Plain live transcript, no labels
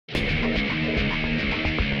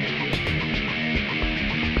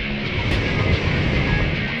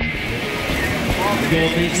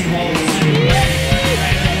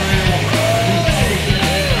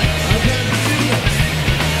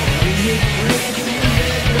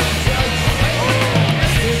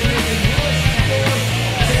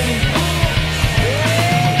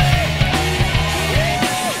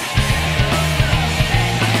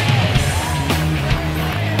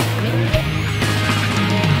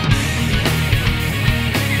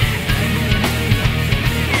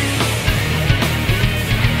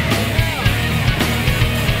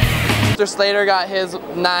After Slater got his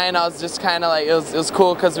 9, I was just kind of like, it was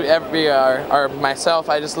cool because myself,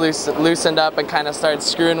 I just loosened up and kind of started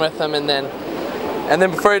screwing with him, and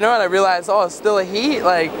then before you know it, I realized, oh, it's still a heat.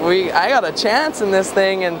 Like I got a chance in this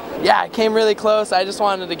thing, and yeah, I came really close. I just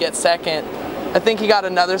wanted to get second. I think he got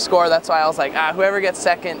another score. That's why I was like, whoever gets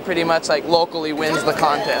second, pretty much like locally wins the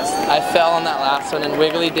contest. I fell on that last one, and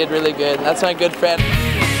Wiggly did really good. And that's my good friend.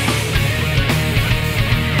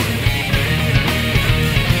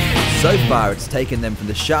 So far, it's taken them from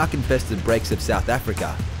the shark-infested breaks of South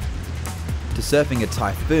Africa to surfing a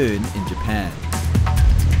typhoon in Japan.